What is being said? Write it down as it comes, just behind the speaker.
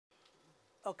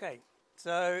Okay,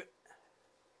 so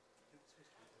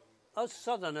us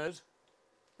southerners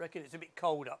reckon it's a bit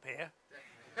cold up here.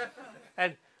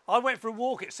 And I went for a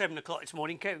walk at 7 o'clock this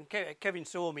morning. Kevin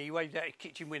saw me, he waved out his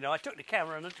kitchen window. I took the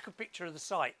camera and I took a picture of the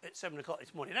site at 7 o'clock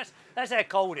this morning. That's how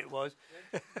cold it was.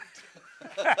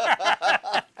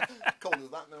 Colder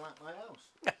than that at my house.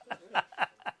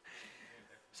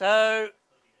 So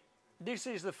this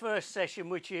is the first session,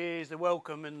 which is the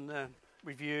welcome and the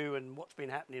review and what's been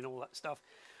happening, all that stuff.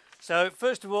 So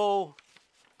first of all,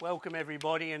 welcome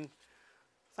everybody, and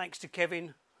thanks to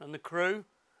Kevin and the crew.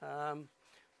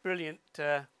 Brilliant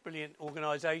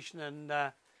organisation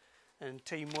and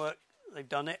teamwork. They've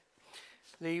done it.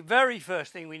 The very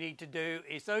first thing we need to do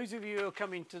is those of you who are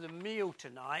coming to the meal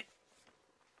tonight.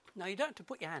 Now you don't have to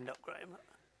put your hand up, Graham.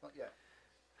 Not yet.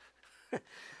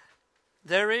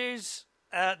 There is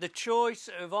the choice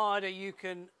of either you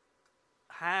can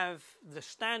have the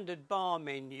standard bar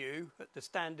menu at the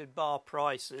standard bar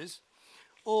prices,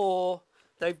 or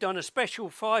they've done a special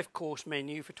 5-course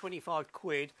menu for 25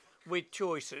 quid with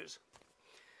choices.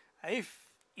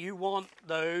 If you want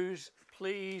those,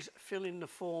 please fill in the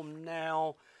form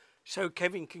now so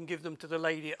Kevin can give them to the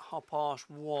lady at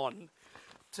 1:30.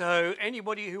 So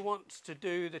anybody who wants to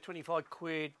do the 25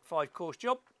 quid 5-course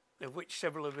job, of which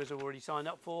several of us have already signed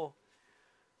up for,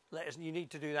 let us. You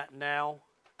need to do that now.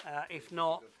 If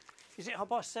not, is it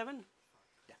 7:30?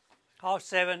 Yeah.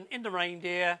 7:30 in the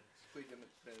reindeer. Freedom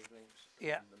drinks.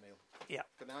 Yeah. The meal. Yeah.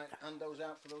 Can I hand those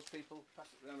out for those people? Pass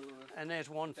it around. And there's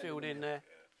one filled in there.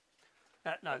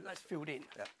 No, that's filled in.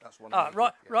 Yeah, that's one.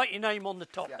 Write your name on the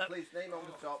top. Yeah, please, name on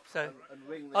the top. So, and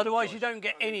ring otherwise choice. you don't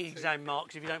get any exam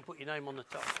marks if you don't put your name on the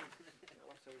top.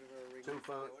 Too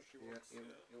far. Yeah,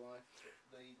 your wife.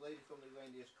 The lady from the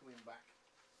reindeer's coming back.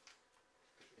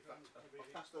 In fact,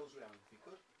 I'll pass those round if you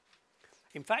could.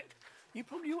 In fact, you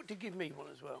probably ought to give me one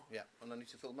as well. Yeah, and I need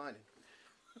to fill mine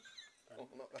in.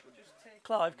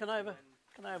 Clive, can I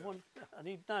have one?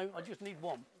 I just need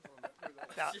one.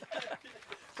 No.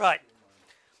 Right.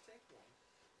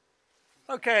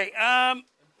 Okay,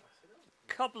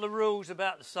 couple of rules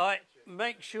about the site.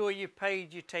 Make sure you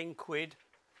paid your 10 quid.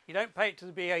 You don't pay it to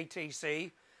the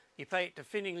BATC, you pay it to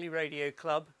Finningley Radio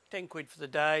Club, 10 quid for the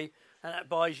day, and that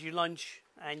buys you lunch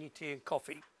and your tea and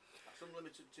coffee. That's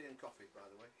unlimited tea and coffee, by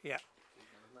the way. Yeah.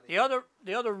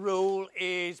 The other rule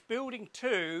is Building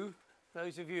 2,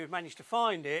 those of you who've managed to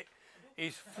find it,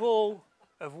 is full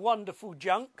of wonderful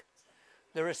junk.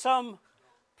 There are some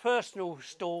personal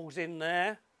stalls in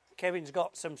there. Kevin's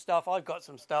got some stuff, I've got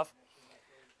some stuff.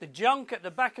 The junk at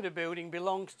the back of the building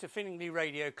belongs to Finningley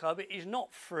Radio Club. It is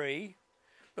not free,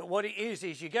 but what it is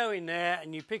you go in there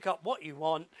and you pick up what you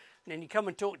want, and then you come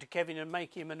and talk to Kevin and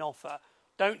make him an offer.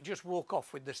 Don't just walk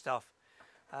off with the stuff.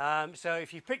 So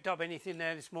if you picked up anything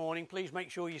there this morning, please make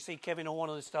sure you see Kevin or one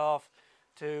of the staff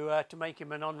to make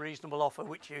him an unreasonable offer,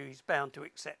 which he's bound to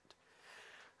accept.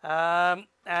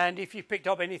 And if you picked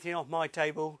up anything off my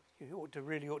table, you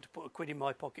really ought to put a quid in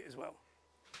my pocket as well.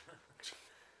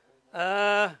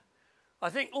 I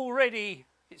think already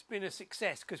it's been a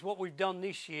success, because what we've done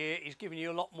this year is giving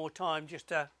you a lot more time just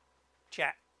to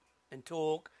chat and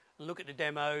talk and look at the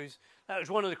demos. That was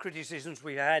one of the criticisms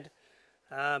we had.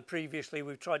 Previously,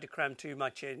 we've tried to cram too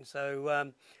much in.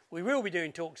 So we will be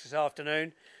doing talks this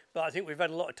afternoon, but I think we've had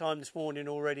a lot of time this morning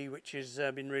already, which has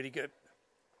been really good.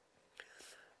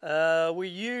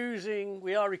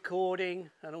 We are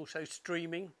recording and also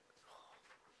streaming.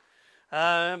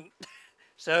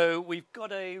 So we've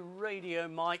got a radio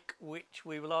mic which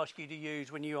we will ask you to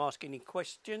use when you ask any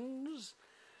questions.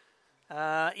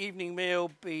 Evening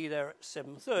meal be there at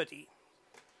 7:30.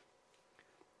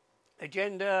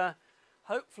 Agenda.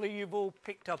 Hopefully you've all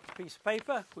picked up a piece of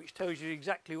paper which tells you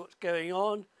exactly what's going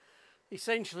on.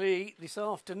 Essentially this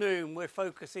afternoon we're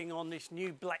focusing on this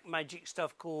new black magic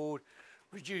stuff called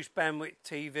Reduced Bandwidth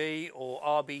TV, or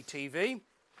RBTV.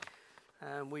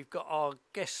 And we've got our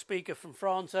guest speaker from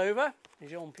France over,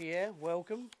 Jean-Pierre,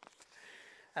 welcome.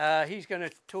 He's going to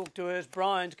talk to us.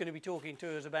 Brian's going to be talking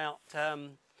to us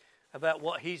about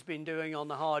what he's been doing on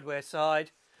the hardware side.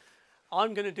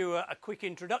 I'm going to do a quick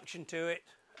introduction to it,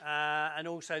 and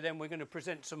also then we're going to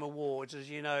present some awards. As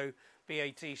you know,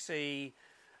 BATC,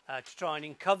 to try and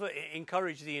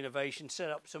encourage the innovation,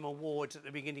 set up some awards at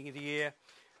the beginning of the year,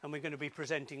 and we're going to be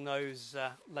presenting those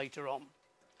later on.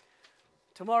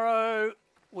 Tomorrow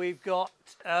we've got,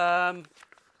 we're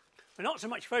not so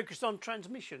much focused on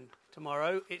transmission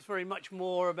tomorrow, it's very much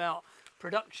more about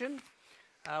production.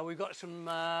 We've got some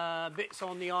bits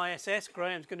on the ISS.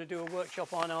 Graham's going to do a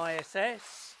workshop on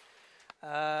ISS.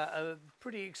 A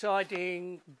pretty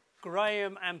exciting,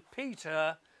 Graham and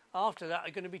Peter after that,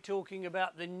 are going to be talking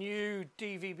about the new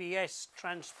DVB-S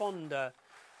transponder,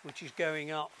 which is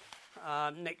going up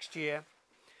next year.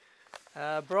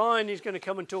 Brian is going to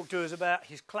come and talk to us about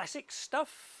his classic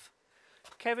stuff.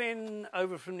 Kevin,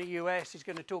 over from the US, is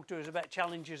going to talk to us about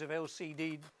challenges of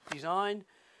LCD design.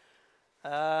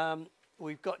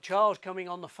 We've got Charles coming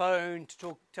on the phone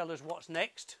to tell us what's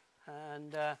next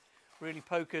and really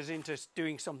poke us into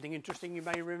doing something interesting. You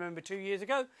may remember 2 years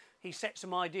ago, he set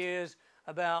some ideas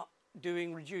about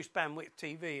doing reduced bandwidth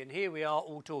TV, and here we are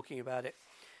all talking about it.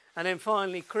 And then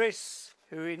finally, Chris,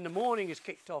 who in the morning has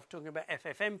kicked off talking about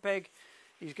FFmpeg,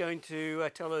 is going to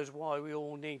tell us why we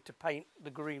all need to paint the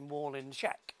green wall in the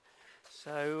shack.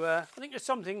 So I think there's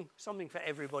something for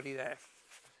everybody there.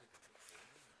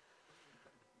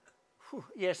 Whew,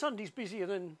 yeah, Sunday's busier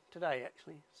than today,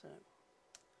 actually.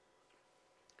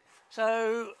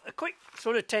 So a quick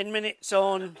sort of 10 minutes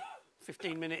on,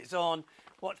 15 minutes on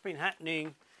what's been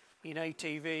happening in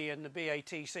ATV and the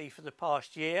BATC for the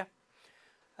past year.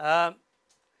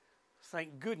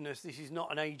 Thank goodness this is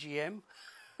not an AGM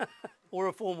or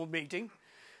a formal meeting.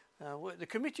 The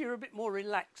committee are a bit more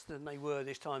relaxed than they were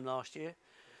this time last year.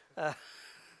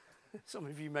 Some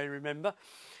of you may remember.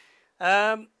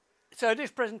 So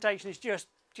this presentation is just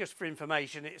for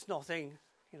information. It's nothing,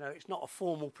 it's not a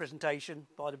formal presentation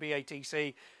by the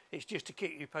BATC. It's just to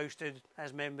keep you posted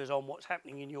as members on what's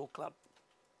happening in your club.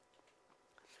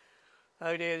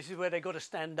 Oh dear, this is where they've got to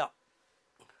stand up.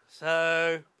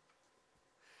 So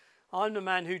I'm the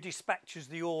man who dispatches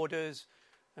the orders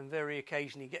and very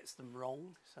occasionally gets them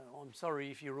wrong. So I'm sorry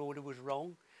if your order was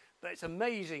wrong. But it's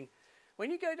amazing.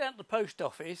 When you go down to the post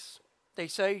office, they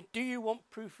say, do you want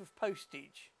proof of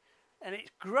postage? And it's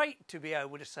great to be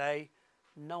able to say,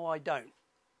 no, I don't.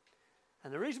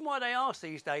 And the reason why they ask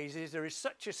these days is there is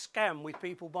such a scam with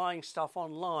people buying stuff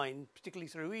online, particularly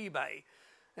through eBay,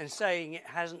 and saying it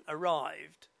hasn't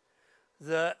arrived,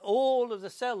 that all of the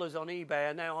sellers on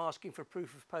eBay are now asking for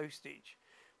proof of postage.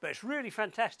 But it's really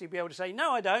fantastic to be able to say,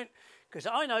 no, I don't, because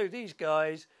I know these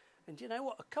guys. And you know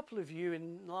what? A couple of you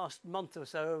in the last month or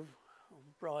so,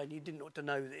 Brian, you didn't ought to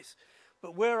know this,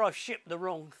 but where I've shipped the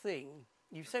wrong thing,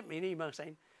 you've sent me an email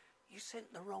saying, you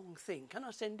sent the wrong thing. Can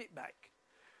I send it back?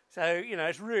 So,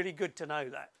 it's really good to know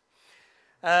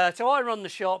that. So I run the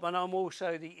shop, and I'm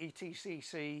also the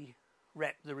ETCC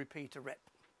rep, the repeater rep.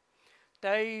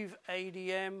 Dave,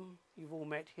 ADM, you've all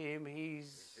met him.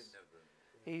 He's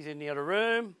in the other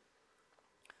room.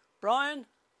 Brian,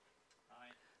 hi.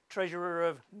 Treasurer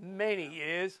of many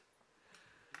years.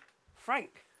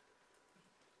 Frank,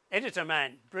 editor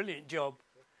man, brilliant job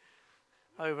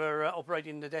over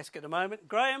operating the desk at the moment.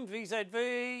 Graham,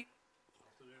 VZV.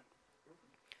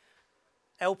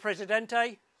 El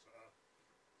Presidente.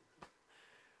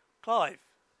 Clive.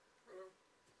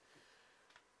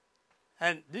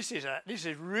 And this is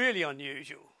really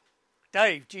unusual.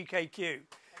 Dave, GKQ.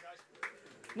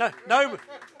 No,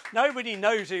 nobody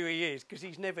knows who he is because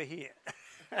he's never here.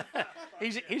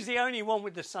 he's the only one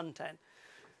with the suntan.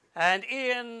 And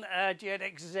Ian,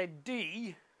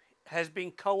 G8GTZ, has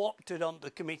been co-opted onto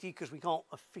the committee because we can't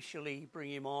officially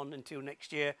bring him on until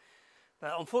next year.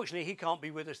 But unfortunately, he can't be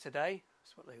with us today.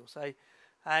 That's what they all say.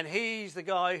 And he's the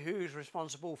guy who's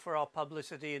responsible for our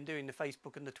publicity and doing the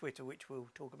Facebook and the Twitter, which we'll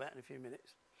talk about in a few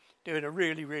minutes. Doing a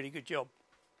really, really good job.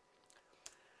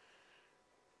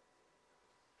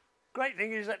 Great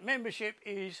thing is that membership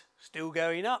is still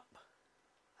going up.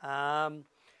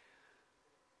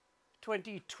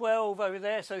 2012 over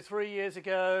there, so 3 years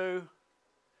ago.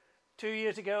 2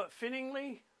 years ago at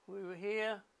Finningley, we were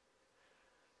here.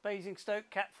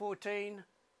 Basingstoke, CAT15,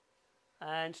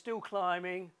 and still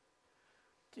climbing.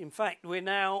 In fact, we're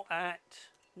now at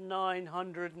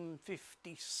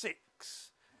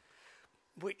 956,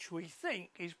 which we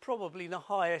think is probably the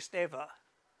highest ever.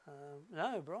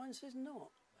 No, Brian says not.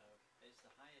 No, it's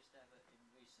the highest ever in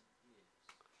recent years.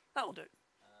 That'll do.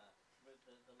 With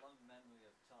the long memory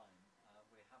of time,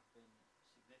 we have been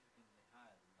significantly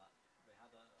higher than that. We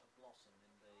had a blossom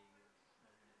in the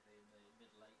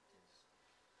mid-80s.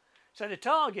 So the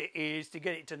target is to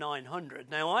get it to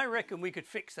 900. Now, I reckon we could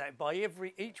fix that by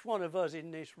each one of us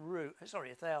in this room. Sorry,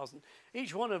 1,000.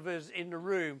 Each one of us in the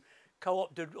room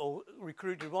co-opted or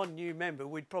recruited one new member.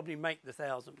 We'd probably make the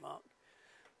 1,000 mark.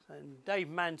 And Dave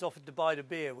Mann's offered to buy the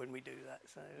beer when we do that.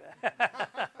 So. Did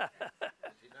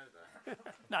you know that?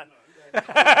 No.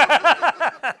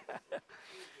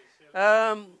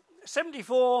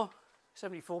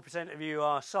 74% of you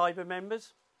are cyber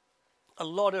members. A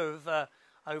lot of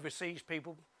overseas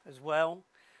people as well.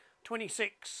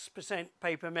 26%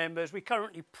 paper members. We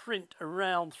currently print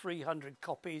around 300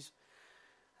 copies.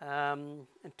 and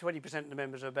 20% of the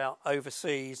members are about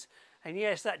overseas. And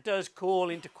yes, that does call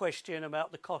into question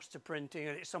about the cost of printing,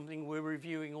 and it's something we're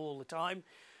reviewing all the time.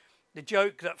 The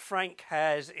joke that Frank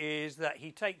has is that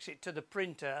he takes it to the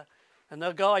printer and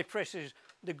the guy presses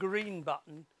the green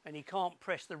button and he can't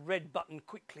press the red button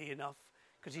quickly enough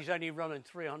because he's only running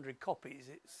 300 copies.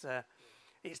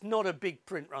 It's not a big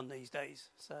print run these days.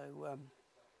 So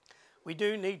we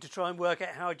do need to try and work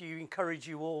out how do you encourage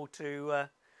you all to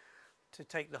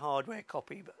take the hardware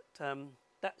copy. But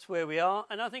that's where we are,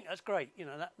 and I think that's great. You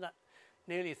know, that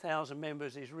nearly 1,000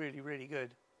 members is really, really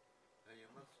good. And you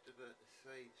must have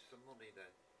saved some money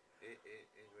then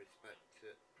in respect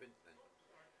to print then.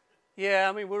 Yeah,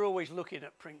 I mean, we're always looking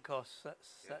at print costs.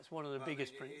 That's one of the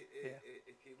biggest print.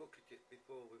 If you look at it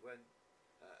before we went,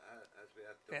 as we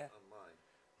have done online,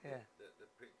 the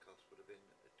print costs would have been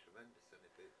tremendous then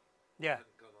if it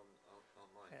hadn't gone on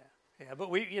online. Yeah,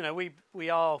 but we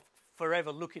are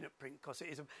forever looking at print costs.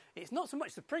 It's not so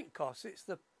much the print costs; it's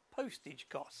the postage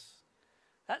costs.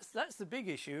 That's the big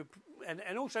issue,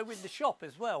 and also with the shop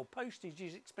as well. Postage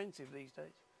is expensive these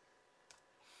days.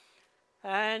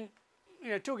 And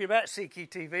talking about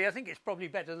CAT15, I think it's probably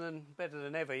better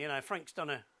than ever. You know, Frank's done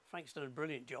a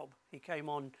brilliant job. He came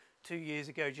on 2 years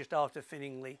ago, just after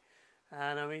Finningley,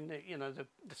 and I mean,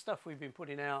 the stuff we've been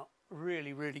putting out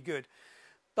really, really good.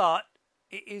 But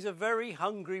it is a very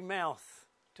hungry mouth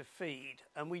to feed,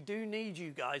 and we do need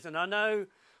you guys. And I know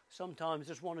sometimes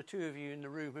there's one or two of you in the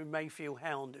room who may feel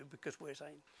hounded because we're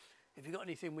saying, if you've got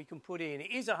anything we can put in,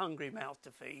 it is a hungry mouth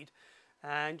to feed.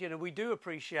 And, we do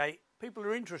appreciate people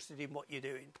are interested in what you're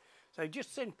doing. So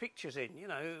just send pictures in.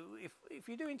 If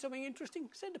you're doing something interesting,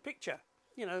 send a picture.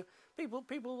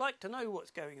 People like to know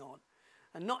what's going on.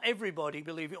 And not everybody,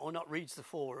 believe it or not, reads the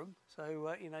forum.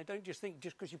 So, don't just think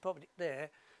just because you put it there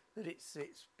that it's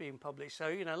being published.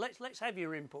 So, let's have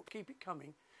your input. Keep it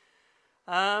coming.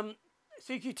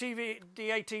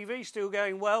 CAT15 still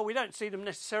going well. We don't see them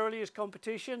necessarily as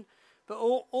competition. But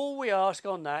all we ask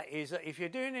on that is that if you're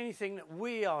doing anything that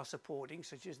we are supporting,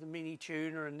 such as the mini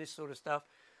tuner and this sort of stuff,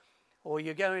 or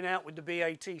you're going out with the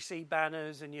BATC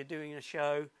banners and you're doing a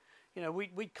show,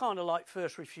 we'd kind of like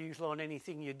first refusal on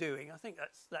anything you're doing. I think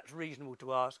that's reasonable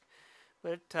to ask.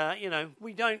 But,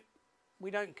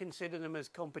 we don't consider them as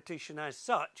competition as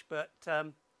such, but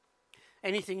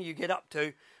anything you get up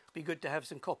to, be good to have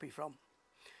some copy from.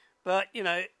 But,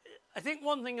 I think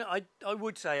one thing that I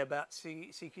would say about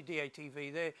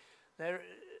CAT15,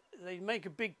 they make a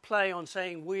big play on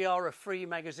saying we are a free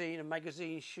magazine and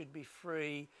magazines should be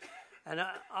free. And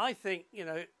I think,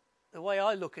 the way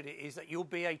I look at it is that your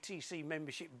BATC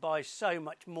membership buys so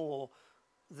much more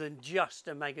than just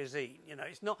a magazine.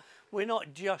 We're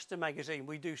not just a magazine,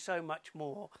 we do so much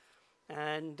more.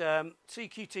 And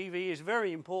CAT15 is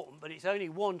very important, but it's only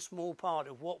one small part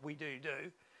of what we do.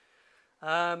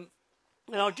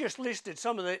 And I've just listed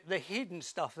some of the hidden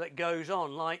stuff that goes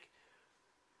on, like,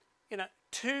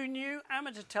 2 new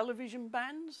amateur television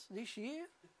bands this year,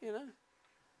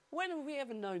 When have we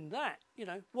ever known that?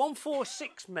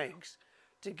 146 megs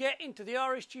to get into the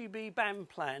RSGB band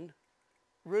plan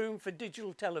room for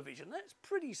digital television. That's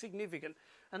pretty significant.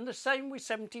 And the same with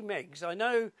 70 megs. I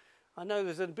know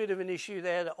there's a bit of an issue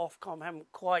there that Ofcom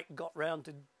haven't quite got round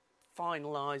to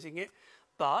finalising it,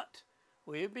 but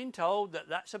we have been told that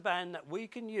that's a band that we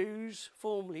can use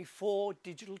formally for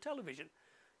digital television.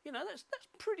 That's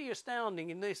pretty astounding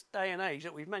in this day and age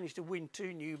that we've managed to win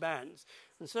 2 new bands.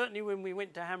 And certainly when we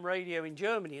went to ham radio in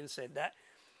Germany and said that,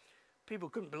 people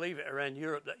couldn't believe it around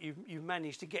Europe that you've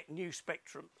managed to get new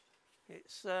spectrum.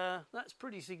 That's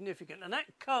pretty significant. And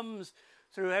that comes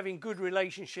through having good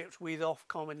relationships with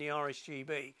Ofcom and the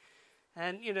RSGB.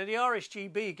 And, the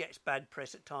RSGB gets bad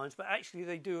press at times, but actually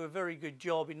they do a very good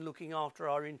job in looking after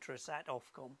our interests at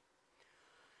Ofcom.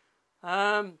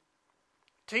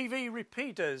 TV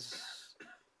repeaters.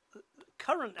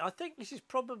 I think this is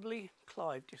probably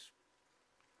Clive.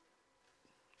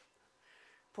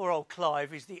 Poor old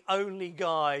Clive is the only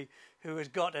guy who has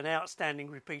got an outstanding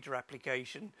repeater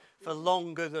application for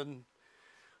longer than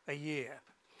a year.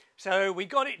 So we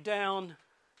got it down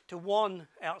to one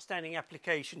outstanding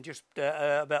application just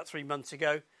about 3 months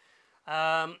ago.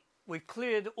 We've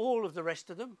cleared all of the rest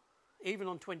of them, even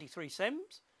on 23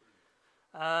 SEMs.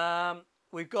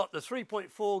 We've got the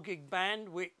 3.4 gig band,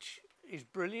 which is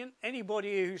brilliant.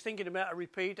 Anybody who's thinking about a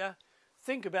repeater,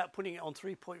 think about putting it on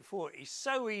 3.4. It's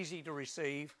so easy to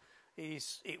receive.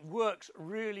 It works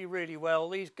really, really well.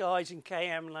 These guys in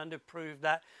KM Land have proved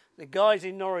that. The guys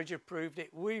in Norwich have proved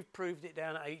it. We've proved it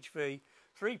down at HV.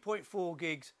 3.4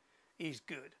 gigs is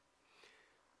good.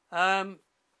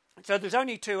 So there's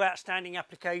only 2 outstanding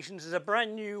applications. There's a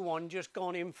brand new one just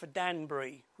gone in for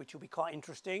Danbury, which will be quite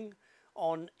interesting,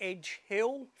 on Edge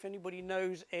Hill. If anybody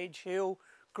knows Edge Hill,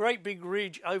 great big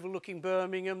ridge overlooking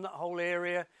Birmingham, that whole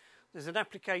area. There's an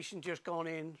application just gone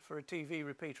in for a TV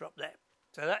repeater up there.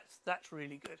 So that's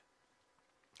really good.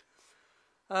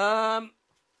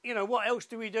 You know, what else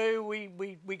do?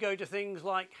 We go to things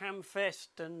like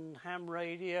Hamfest and Ham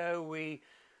Radio.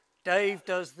 Dave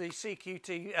does the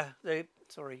CQT, the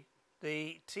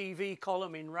TV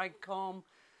column in Ragcom.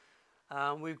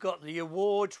 We've got the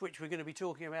awards, which we're going to be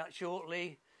talking about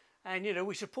shortly. And, you know,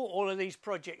 we support all of these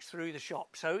projects through the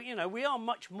shop. So, you know, we are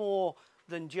much more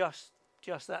than just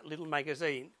that little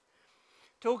magazine.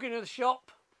 Talking of the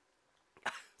shop,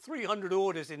 300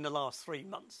 orders in the last 3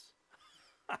 months.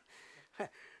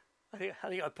 I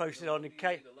think I posted on the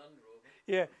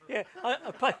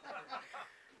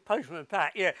Postman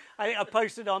Pat, yeah. I think I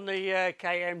posted on the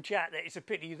KM chat that it's a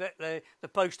pity that the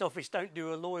post office don't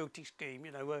do a loyalty scheme,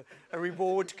 you know, a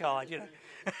rewards card, you know.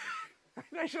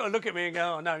 They sort of look at me and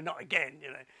go, oh, no, not again, you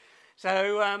know.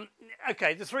 So,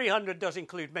 okay, the 300 does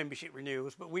include membership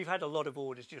renewals, but we've had a lot of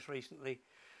orders just recently.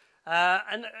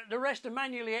 And the rest are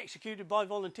manually executed by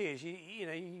volunteers.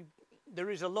 There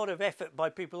is a lot of effort by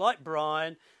people like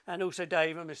Brian and also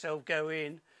Dave and myself go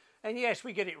in. And yes,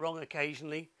 we get it wrong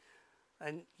occasionally.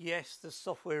 And yes, the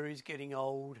software is getting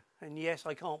old. And yes,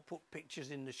 I can't put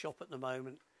pictures in the shop at the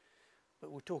moment.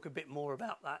 But we'll talk a bit more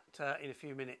about that in a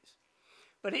few minutes.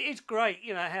 But it is great,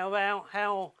 you know,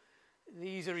 how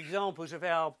these are examples of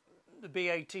how the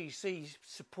BATC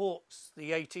supports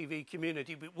the ATV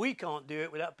community. But we can't do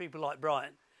it without people like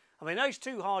Brian. I mean, those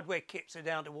 2 hardware kits are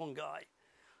down to one guy.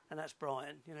 And that's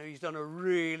Brian. You know, he's done a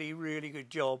really, really good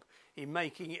job in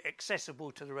making it accessible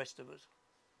to the rest of us.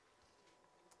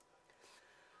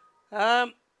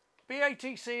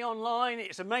 BATC Online,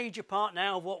 it's a major part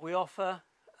now of what we offer.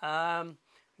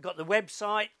 We've got the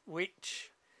website,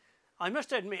 which I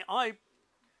must admit, I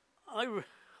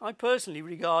personally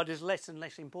regard as less and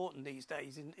less important these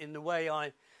days in the way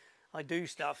I do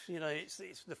stuff. You know, it's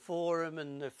the forum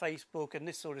and the Facebook and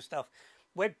this sort of stuff.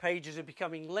 Web pages are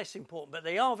becoming less important, but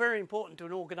they are very important to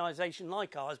an organisation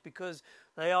like ours because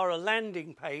they are a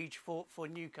landing page for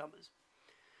newcomers.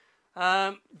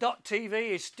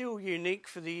 .tv is still unique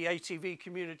for the ATV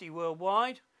community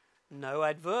worldwide. No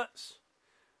adverts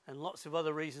and lots of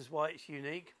other reasons why it's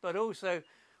unique. But also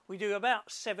we do about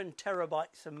 7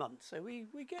 terabytes a month. So we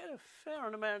get a fair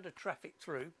amount of traffic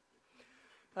through.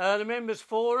 The members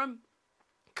forum,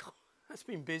 God, that's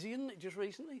been busy, isn't it, just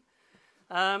recently?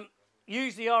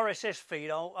 Use the RSS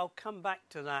feed. I'll come back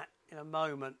to that in a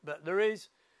moment. But there is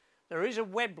a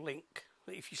web link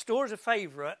that if you store as a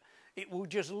favourite, it will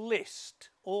just list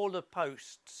all the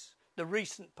posts, the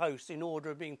recent posts in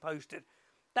order of being posted.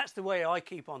 That's the way I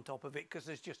keep on top of it because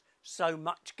there's just so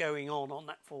much going on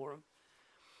that forum.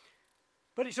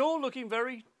 But it's all looking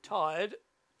very tired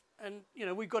and, you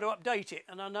know, we've got to update it.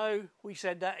 And I know we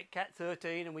said that at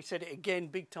CAT13 and we said it again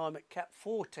big time at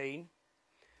CAT14.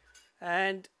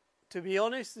 And to be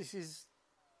honest, this is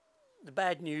the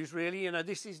bad news, really. You know,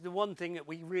 this is the one thing that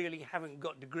we really haven't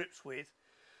got to grips with.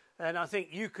 And I think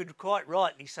you could quite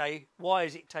rightly say, why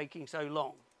is it taking so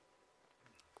long?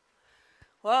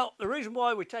 Well, the reason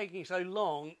why we're taking so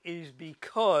long is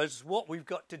because what we've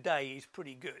got today is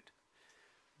pretty good.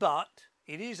 But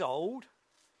it is old,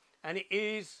 and it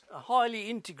is a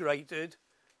highly integrated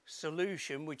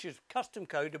solution, which is custom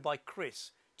coded by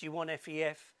Chris,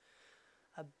 G1FEF,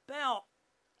 about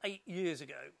 8 years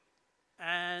ago.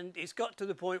 And it's got to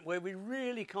the point where we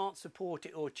really can't support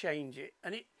it or change it.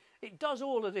 And it does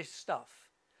all of this stuff.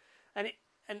 And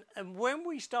when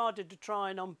we started to try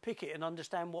and unpick it and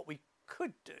understand what we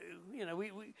could do, you know,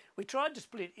 we tried to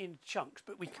split it in chunks,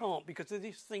 but we can't because of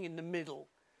this thing in the middle.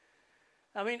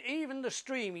 I mean, even the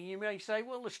streaming, you may say,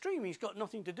 well, the streaming's got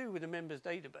nothing to do with the members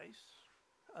database.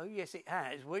 Oh, yes, it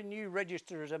has. When you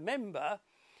register as a member,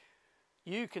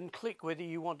 you can click whether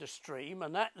you want to stream,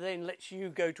 and that then lets you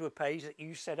go to a page that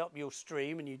you set up your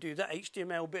stream, and you do that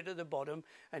HTML bit at the bottom,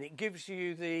 and it gives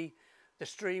you the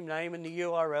stream name and the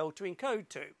URL to encode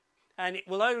to. And it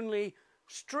will only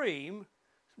stream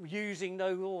using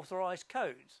no authorized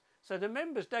codes. So the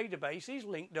members database is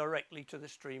linked directly to the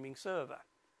streaming server.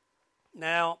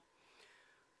 Now,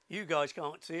 you guys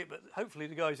can't see it, but hopefully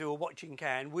the guys who are watching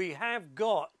can. We have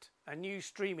got a new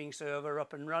streaming server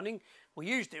up and running. We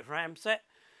used it for Amset,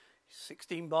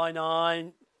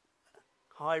 16:9,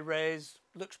 high res,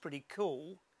 looks pretty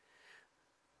cool.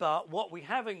 But what we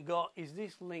haven't got is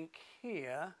this link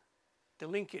here to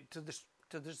link it to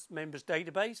this members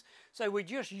database. So we're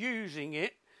just using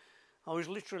it. I was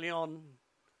literally on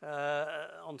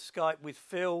on Skype with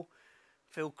Phil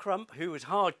Crump, who was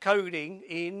hard coding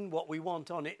in what we want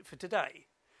on it for today.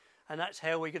 And that's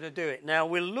how we're going to do it. Now,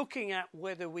 we're looking at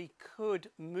whether we could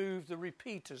move the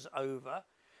repeaters over,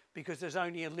 because there's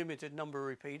only a limited number of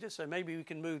repeaters. So maybe we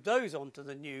can move those onto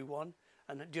the new one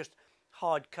and just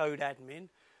hard code admin.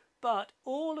 But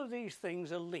all of these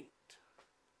things are linked.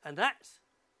 And that's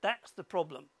the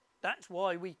problem. That's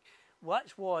why we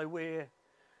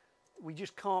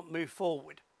just can't move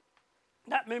forward.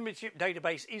 That membership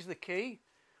database is the key.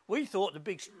 We thought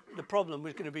the problem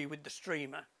was going to be with the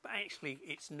streamer, but actually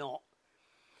it's not.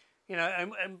 You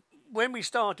know, and when we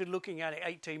started looking at it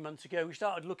 18 months ago, we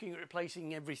started looking at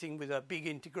replacing everything with a big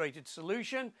integrated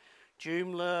solution,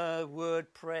 Joomla,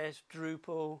 WordPress,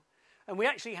 Drupal, and we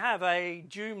actually have a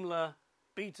Joomla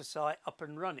beta site up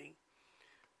and running.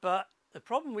 But the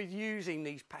problem with using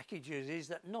these packages is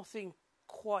that nothing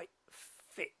quite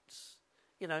fits.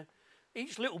 You know,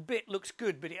 each little bit looks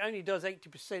good, but it only does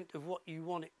 80% of what you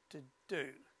want it to do.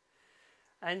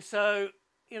 And so,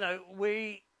 you know,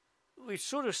 we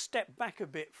sort of stepped back a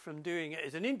bit from doing it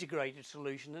as an integrated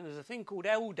solution, and there's a thing called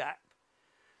LDAP,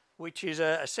 which is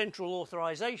a central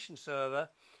authorization server,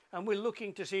 and we're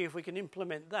looking to see if we can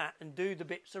implement that and do the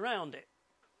bits around it.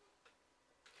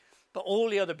 But all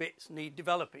the other bits need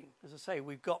developing. As I say,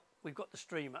 we've got the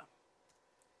streamer.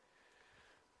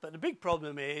 But the big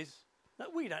problem is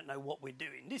that we don't know what we're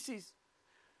doing. This is,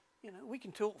 you know, we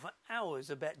can talk for hours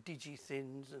about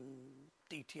digithins and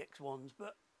DTX1s,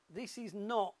 but this is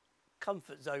not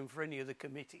comfort zone for any of the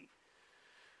committee.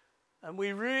 And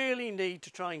we really need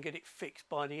to try and get it fixed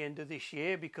by the end of this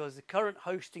year, because the current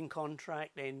hosting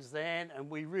contract ends then, and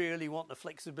we really want the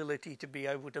flexibility to be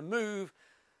able to move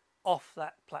off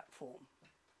that platform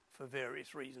for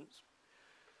various reasons.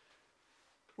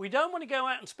 We don't want to go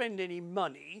out and spend any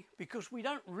money because we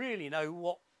don't really know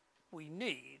what we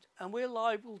need, and we're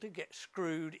liable to get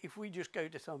screwed if we just go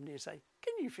to somebody and say,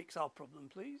 can you fix our problem,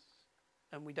 please?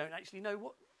 And we don't actually know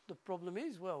what the problem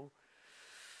is. Well,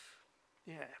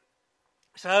 yeah.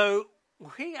 So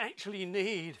we actually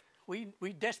need,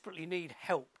 we desperately need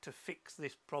help to fix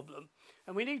this problem.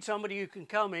 And we need somebody who can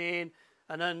come in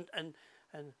and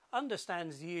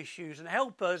understands the issues and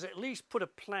help us at least put a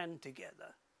plan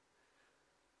together.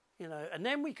 You know, and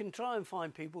then we can try and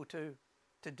find people to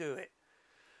do it.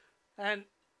 And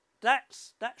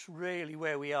that's really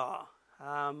where we are.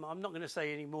 I'm not going to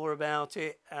say any more about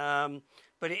it,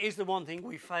 but it is the one thing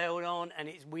we failed on, and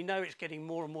we know it's getting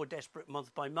more and more desperate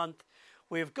month by month.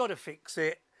 We've got to fix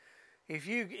it.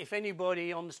 If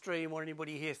anybody on the stream or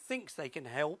anybody here thinks they can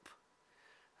help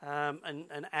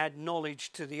and add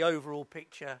knowledge to the overall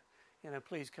picture, you know,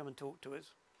 please come and talk to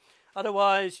us.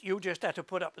 Otherwise, you'll just have to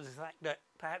put up with the fact that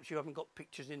perhaps you haven't got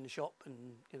pictures in the shop and,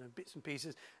 you know, bits and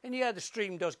pieces. And yeah, the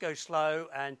stream does go slow,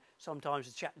 and sometimes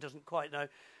the chat doesn't quite know.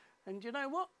 And you know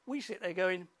what? We sit there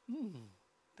going,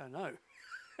 don't know.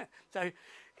 So,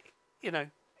 you know,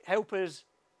 help us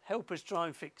try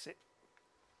and fix it.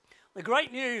 The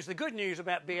great news, the good news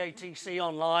about BATC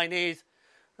Online is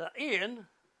that Ian,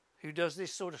 who does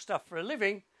this sort of stuff for a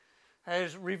living,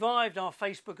 has revived our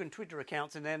Facebook and Twitter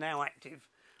accounts, and they're now active.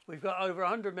 We've got over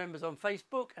 100 members on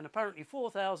Facebook, and apparently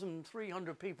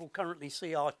 4,300 people currently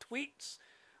see our tweets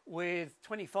with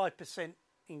 25%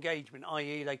 engagement,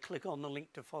 i.e. they click on the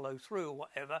link to follow through or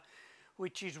whatever,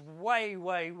 which is way,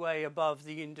 way, way above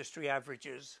the industry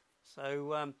averages.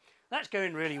 So that's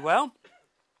going really well.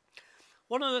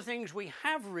 One of the things we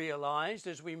have realised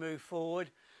as we move forward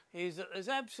is that there's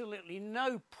absolutely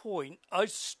no point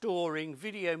us storing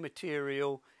video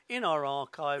material in our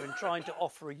archive and trying to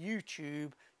offer a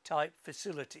YouTube type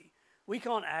facility. We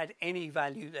can't add any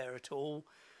value there at all.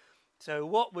 So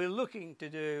what we're looking to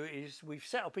do is we've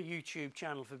set up a YouTube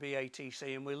channel for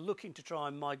BATC, and we're looking to try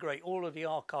and migrate all of the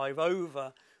archive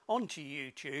over onto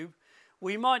YouTube.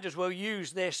 We might as well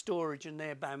use their storage and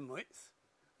their bandwidth.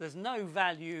 There's no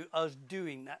value us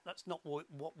doing that. That's not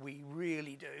what we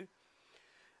really do.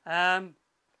 And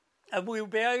we'll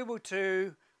be able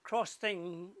to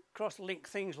cross-link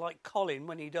things like Colin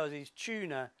when he does his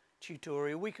tuner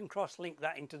tutorial. We can cross-link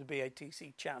that into the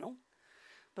BATC channel.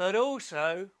 But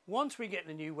also, once we get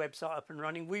the new website up and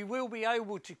running, we will be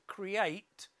able to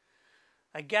create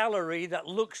a gallery that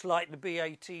looks like the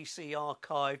BATC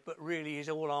archive, but really is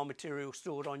all our material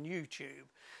stored on YouTube.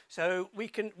 So we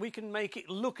can make it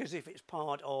look as if it's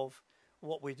part of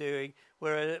what we're doing,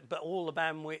 but all the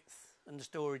bandwidth and the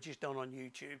storage is done on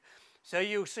YouTube. So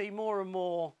you'll see more and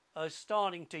more us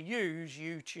starting to use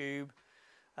YouTube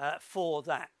for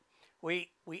that. We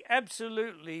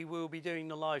absolutely will be doing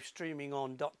the live streaming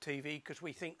on .tv because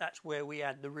we think that's where we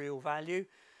add the real value.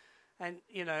 And,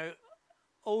 you know,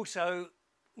 Also,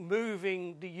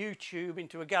 moving the YouTube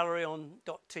into a gallery on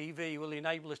 .tv will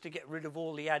enable us to get rid of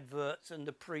all the adverts and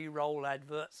the pre-roll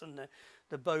adverts and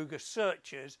the bogus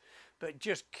searches, but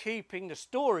just keeping the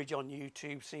storage on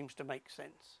YouTube seems to make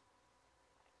sense.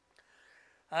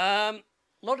 A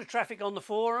lot of traffic on the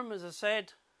forum, as I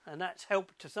said, and that's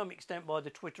helped to some extent by the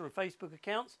Twitter and Facebook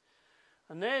accounts.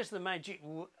 And there's the magic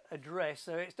address.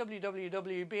 So it's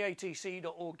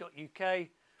www.batc.org.uk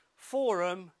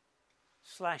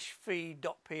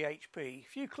forum/feed.php.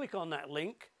 If you click on that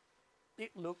link,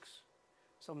 it looks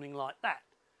something like that,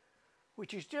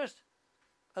 which is just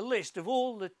a list of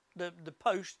all the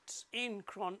posts in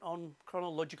on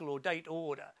chronological or date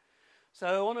order.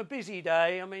 So on a busy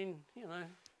day, I mean, you know,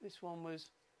 this one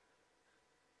was,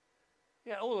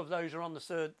 yeah, all of those are on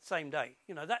the same day.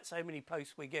 You know, that's how many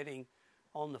posts we're getting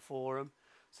on the forum.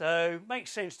 So it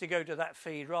makes sense to go to that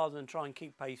feed rather than try and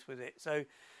keep pace with it. So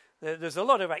there's a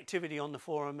lot of activity on the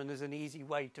forum, and there's an easy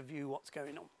way to view what's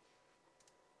going on.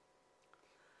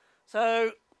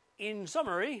 So in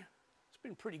summary, it's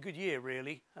been a pretty good year,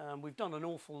 really. We've done an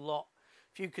awful lot.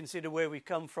 If you consider where we've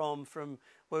come from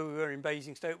where we were in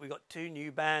Basingstoke, we've got 2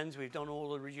 new bands. We've done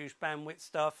all the reduced bandwidth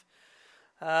stuff.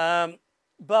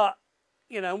 But,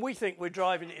 you know, we think we're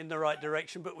driving it in the right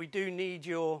direction, but we do need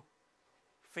your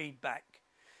feedback.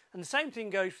 And the same thing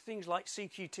goes for things like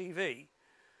CQTV.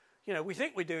 You know, we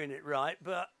think we're doing it right,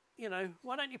 but, you know,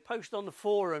 why don't you post on the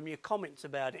forum your comments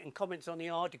about it and comments on the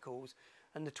articles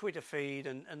and the Twitter feed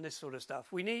and this sort of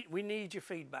stuff. We need your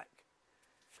feedback.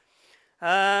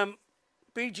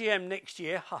 BGM next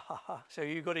year, so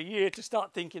you've got a year to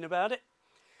start thinking about it.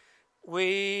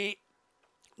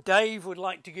 Dave would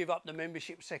like to give up the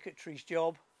membership secretary's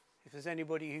job. If there's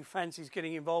anybody who fancies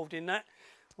getting involved in that,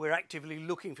 we're actively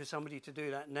looking for somebody to do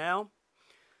that now.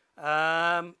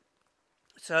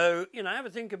 So, you know, have a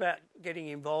think about getting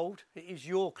involved. It is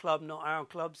your club, not our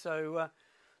club, so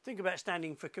think about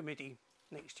standing for committee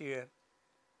next year.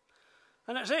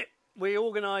 And that's it. We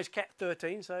organise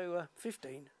CAT15, so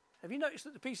 15. Have you noticed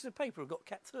that the pieces of paper have got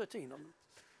CAT13 on them?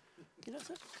 You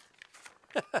notice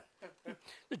that?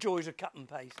 The joys of cut and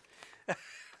paste.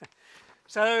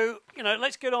 So, you know,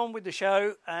 let's get on with the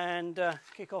show and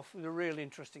kick off with the real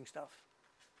interesting stuff.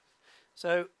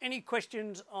 So, any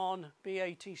questions on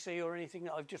BATC or anything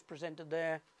that I've just presented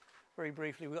there? Very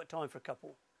briefly, we've got time for a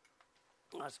couple.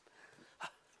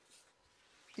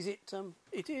 Is it?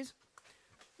 It is.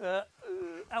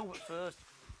 Albert first.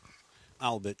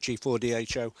 Albert,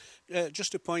 G4DHO.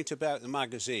 Just a point about the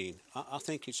magazine. I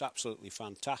think it's absolutely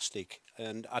fantastic,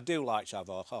 and I do like to have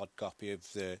a hard copy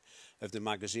of the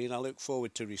magazine. I look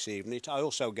forward to receiving it. I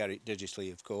also get it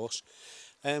digitally, of course.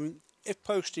 If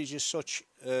postage is such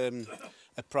a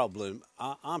problem,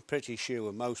 I'm pretty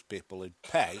sure most people would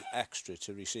pay extra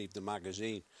to receive the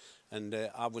magazine, and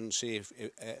I wouldn't see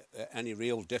any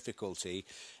real difficulty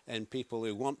in people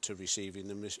who want to receive in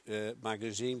the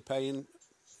magazine paying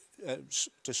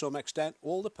to some extent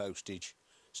all the postage.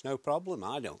 It's no problem,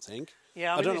 I don't think.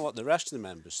 Yeah, I don't know what the rest of the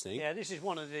members think. Yeah, this is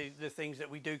one of the things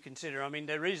that we do consider. I mean,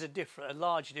 there is a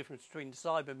large difference between the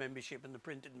cyber membership and the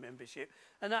printed membership,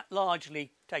 and that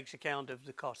largely takes account of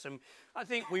the costs. And I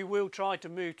think we will try to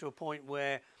move to a point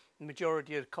where the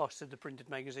majority of the costs of the printed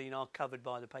magazine are covered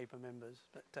by the paper members.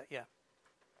 But yeah.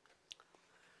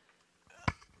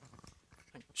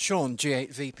 Sean,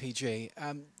 G8GTZ.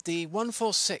 The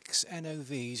 146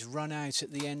 NOVs run out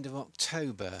at the end of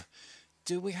October.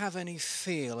 Do we have any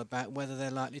feel about whether they're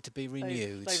likely to be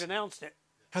renewed? They've announced it.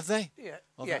 Have they? Yeah.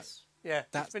 Well, yes. Yeah.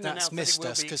 That's missed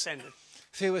us, because a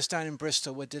few of us down in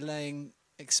Bristol were delaying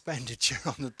expenditure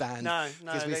on the band. No,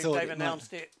 they've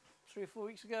announced it 3 or 4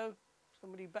 weeks ago.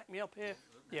 Somebody back me up here.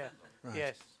 Yeah. Right.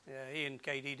 Yes. Yeah. Ian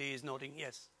KDD is nodding.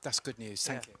 Yes. That's good news.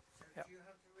 Thank you. Yep. Do you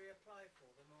have to reapply for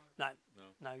them?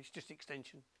 No, it's just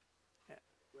extension. Yeah.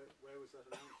 Where was that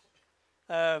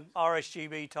announced?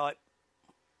 RSGB type.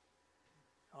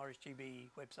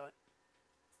 RSGB website.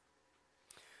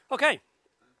 Okay.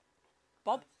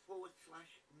 Bob?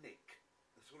 /Nick.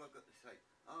 That's all I've got to say.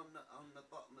 On the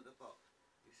bottom of the box.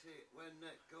 You see it when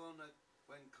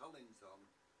when Colin's on,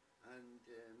 and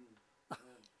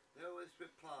they always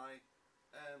reply,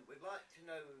 we'd like to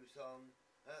know who's on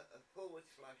a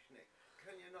 /Nick.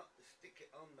 Can you not stick it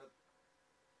on the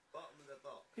bottom of the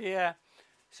box? Yeah.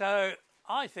 So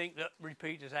I think that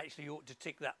repeaters actually ought to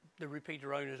tick that. The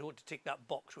repeater owners ought to tick that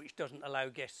box, which doesn't allow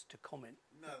guests to comment.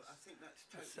 No, I think that's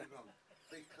totally wrong.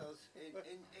 Because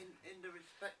in the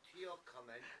respect to your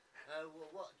comment, well,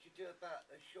 what do you do about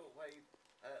the shortwave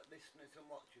listeners and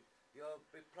watchers? You're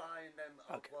replying them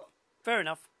of what? Fair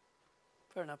enough.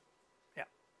 Yeah.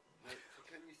 So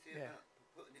can you see about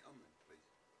putting it on them, please?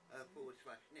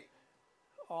 /Nick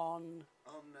On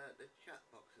the chat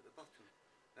box at the bottom.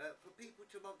 For people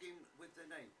to log in with their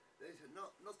name, there's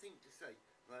nothing to say.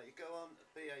 Like you go on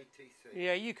BATC.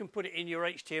 yeah, you can put it in your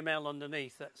HTML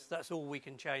underneath. That's all we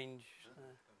can change.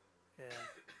 Yeah.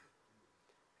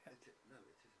 No,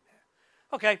 it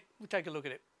isn't. Okay, we'll take a look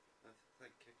at it.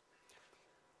 Thank you.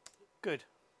 Good.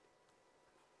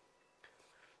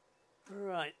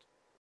 Right.